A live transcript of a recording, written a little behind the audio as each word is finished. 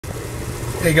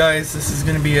Hey guys, this is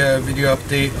going to be a video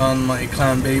update on my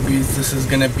clown babies. This is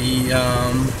going to be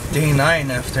day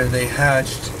 9 after they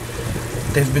hatched.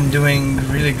 They've been doing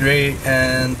really great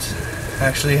and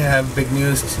actually have big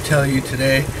news to tell you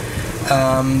today.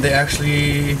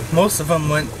 Most of them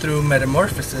went through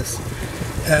metamorphosis.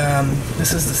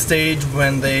 This is the stage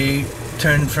when they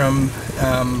turn from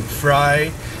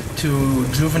fry to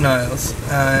juveniles,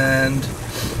 and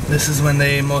this is when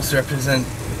they most represent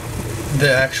the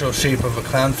actual shape of a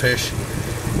clownfish,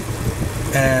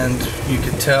 and you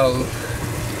can tell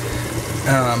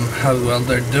how well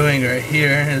they're doing right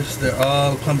here is they're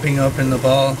all clumping up in the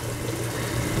ball,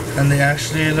 and they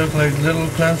actually look like little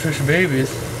clownfish babies.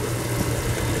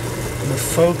 The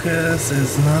focus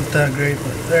is not that great,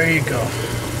 but there you go.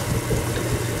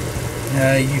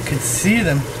 You can see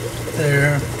them.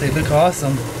 They look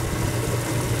awesome.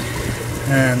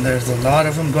 And there's a lot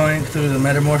of them going through the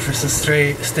metamorphosis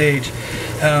stage.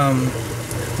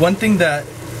 One thing that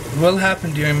will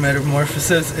happen during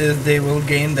metamorphosis is they will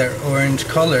gain their orange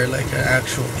color like an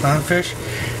actual clownfish,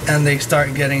 and they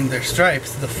start getting their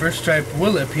stripes. The first stripe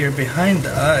will appear behind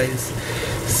the eyes,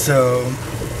 so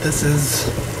this is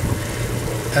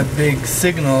a big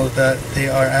signal that they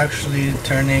are actually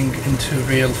turning into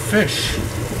real fish.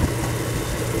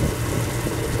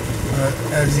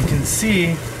 As you can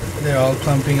see, they're all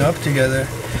clumping up together.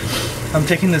 I'm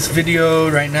taking this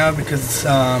video right now because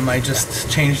I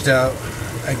just changed out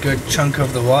a good chunk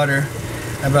of the water,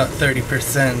 about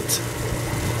 30%,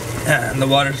 and the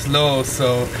water's low,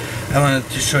 so I wanted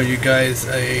to show you guys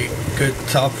a good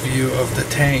top view of the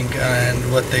tank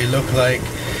and what they look like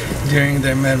during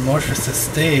their metamorphosis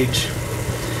stage.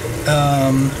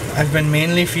 I've been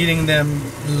mainly feeding them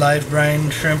live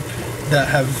brine shrimp that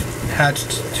have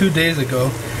hatched 2 days ago,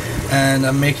 and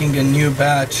I'm making a new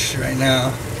batch right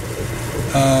now.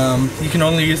 You can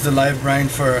only use the live brine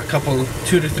for a couple,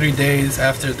 2 to 3 days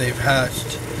after they've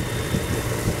hatched,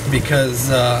 because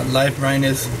live brine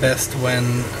is best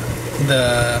when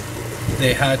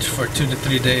they hatch for 2 to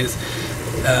 3 days,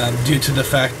 due to the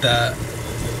fact that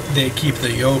they keep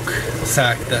the yolk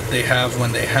sac that they have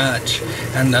when they hatch,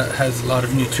 and that has a lot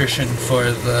of nutrition for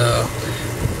the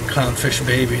clownfish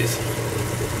babies.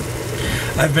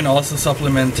 I've been also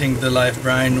supplementing the live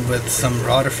brine with some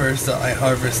rotifers that I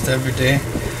harvest every day,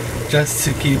 just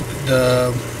to keep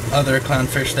the other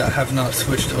clownfish that have not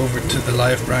switched over to the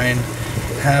live brine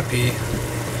happy.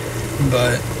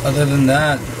 But other than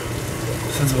that,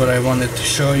 this is what I wanted to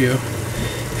show you,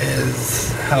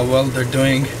 is how well they're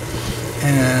doing,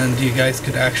 and you guys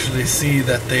could actually see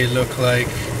that they look like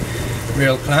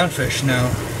real clownfish now.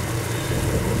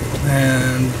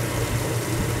 And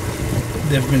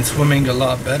they've been swimming a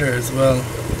lot better as well.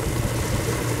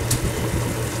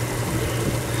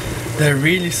 They're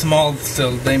really small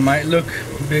still. They might look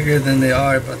bigger than they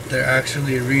are, but they're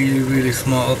actually really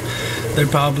small. They're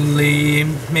probably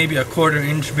maybe a 1/4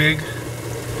 inch big,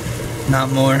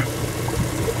 not more.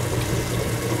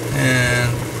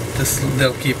 And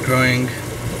they'll keep growing.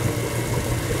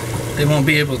 They won't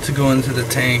be able to go into the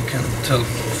tank until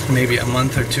maybe a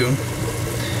month or 2.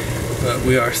 But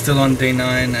we are still on day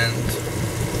 9, and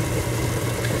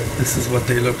this is what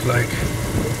they look like.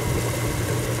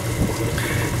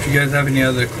 If you guys have any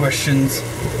other questions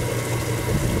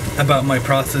about my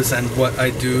process and what I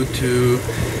do to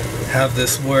have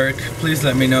this work, please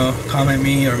let me know. Comment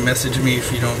me or message me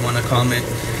if you don't want to comment,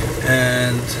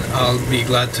 and I'll be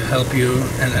glad to help you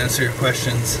and answer your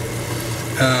questions.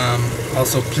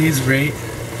 Also, please rate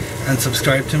and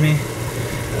subscribe to me.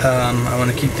 I want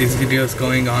to keep these videos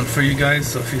going on for you guys,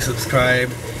 so if you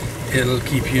subscribe, it'll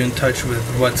keep you in touch with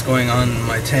what's going on in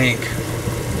my tank.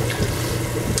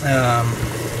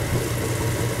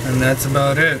 And that's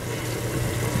about it.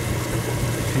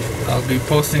 I'll be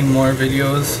posting more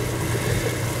videos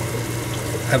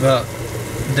about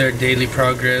their daily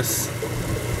progress.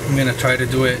 I'm gonna try to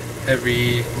do it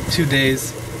every 2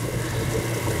 days,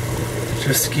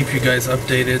 just to keep you guys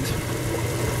updated.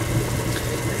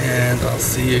 And I'll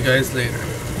see you guys later.